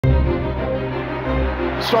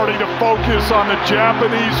starting to focus on the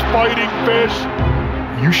Japanese fighting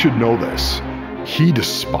fish. You should know this. He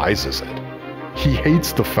despises it. He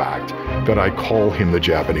hates the fact that I call him the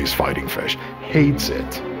Japanese fighting fish. Hates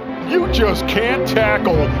it. You just can't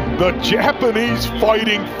tackle the Japanese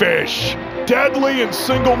fighting fish. Deadly and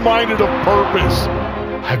single-minded of purpose.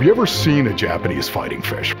 Have you ever seen a Japanese fighting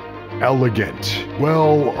fish? Elegant,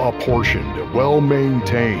 well-apportioned,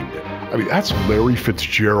 well-maintained. I mean, that's Larry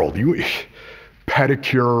Fitzgerald.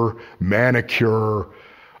 Pedicure, manicure,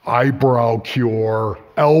 eyebrow cure,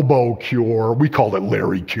 elbow cure. We call it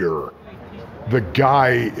Larry Cure. The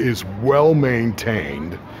guy is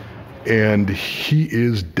well-maintained, and he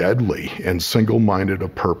is deadly and single-minded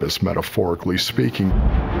of purpose, metaphorically speaking.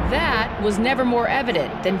 That was never more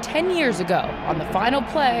evident than 10 years ago on the final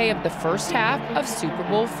play of the first half of Super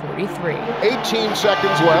Bowl 43. 18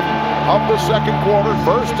 seconds left of the second quarter.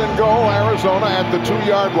 First and goal, Arizona at the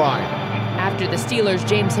 2-yard line. After the Steelers'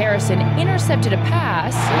 James Harrison intercepted a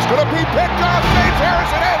pass, It's going to be picked off. James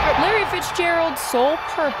Harrison has it. Larry Fitzgerald's sole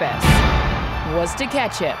purpose was to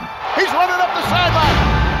catch him. He's running up the sideline.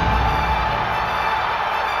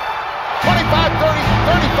 25-30,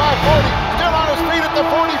 35-40. Still on his feet at the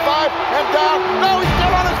 45 and down. No, he's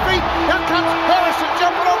still on his feet. Here comes Harrison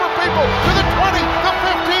jumping over people to the 20, the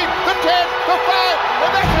 15, the 10, the 5,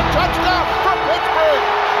 and that's a touchdown for Pittsburgh.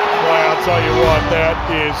 Boy, I'll tell you what, that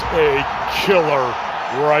is a killer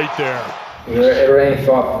right there. Was there ever any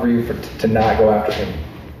thought for you to not go after him?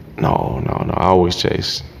 No. I always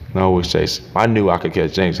chase. I knew I could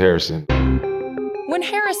catch James Harrison. When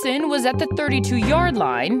Harrison was at the 32-yard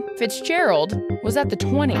line, Fitzgerald was at the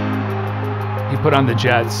 20. He put on the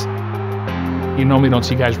Jets. You normally don't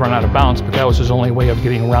see guys run out of bounds, but that was his only way of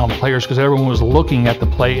getting around players because everyone was looking at the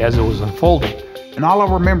play as it was unfolding. And all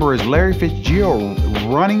I remember is Larry Fitzgerald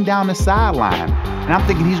running down the sideline. And I'm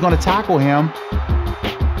thinking he's going to tackle him.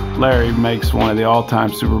 Larry makes one of the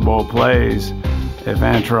all-time Super Bowl plays if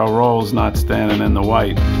Antrell Roll's not standing in the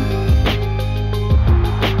white.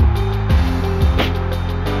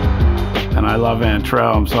 And I love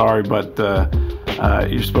Antrell, I'm sorry, but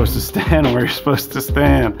you're supposed to stand where you're supposed to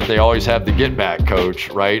stand. They always have the get back coach,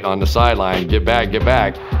 right, on the sideline, get back.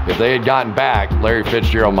 If they had gotten back, Larry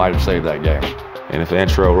Fitzgerald might have saved that game. And if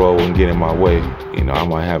Antrell Roll wouldn't get in my way, I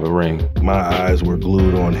might have a ring. My eyes were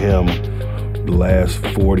glued on him the last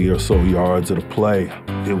 40 or so yards of the play.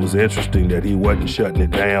 It was interesting that he wasn't shutting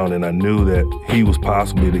it down, and I knew that he was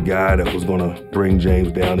possibly the guy that was going to bring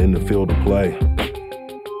James down in the field of play.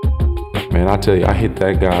 Man, I tell you, I hit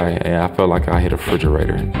that guy, and I felt like I hit a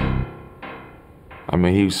refrigerator. I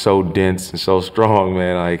mean, he was so dense and so strong,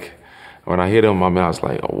 man. Like, when I hit him, I was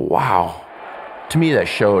like, oh, wow. To me, that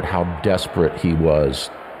showed how desperate he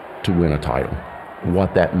was to win a title,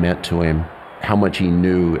 what that meant to him, how much he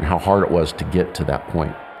knew, and how hard it was to get to that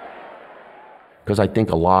point. Because I think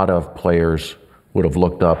a lot of players would have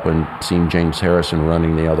looked up and seen James Harrison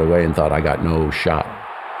running the other way and thought, I got no shot.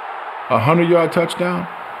 100-yard touchdown?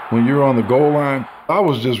 When you're on the goal line, I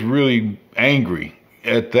was just really angry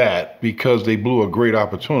at that because they blew a great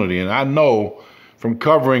opportunity. And I know from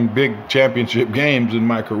covering big championship games in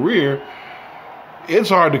my career, it's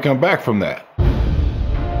hard to come back from that.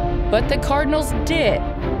 But the Cardinals did,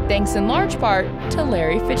 thanks in large part to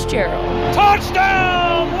Larry Fitzgerald.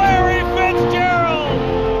 Touchdown, Larry Fitzgerald!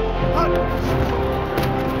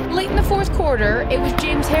 Late in the fourth quarter, it was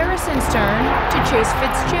James Harrison's turn to chase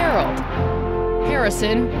Fitzgerald.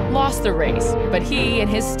 Harrison lost the race, but he and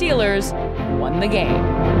his Steelers won the game.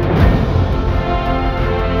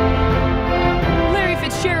 Larry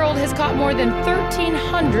Fitzgerald has caught more than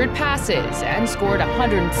 1,300 passes and scored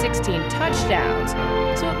 116 touchdowns,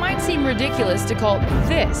 so it might seem ridiculous to call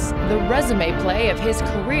this the resume play of his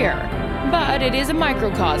career. But it is a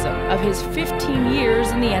microcosm of his 15 years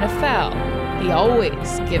in the NFL. He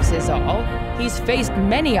always gives his all. He's faced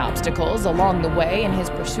many obstacles along the way in his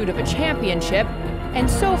pursuit of a championship, and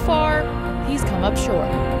so far, he's come up short.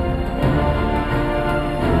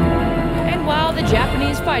 And while the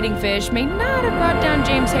Japanese fighting fish may not have brought down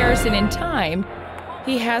James Harrison in time,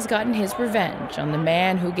 he has gotten his revenge on the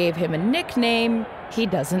man who gave him a nickname he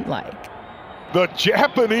doesn't like. The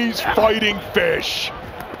Japanese fighting fish.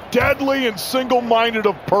 Deadly and single-minded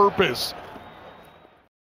of purpose.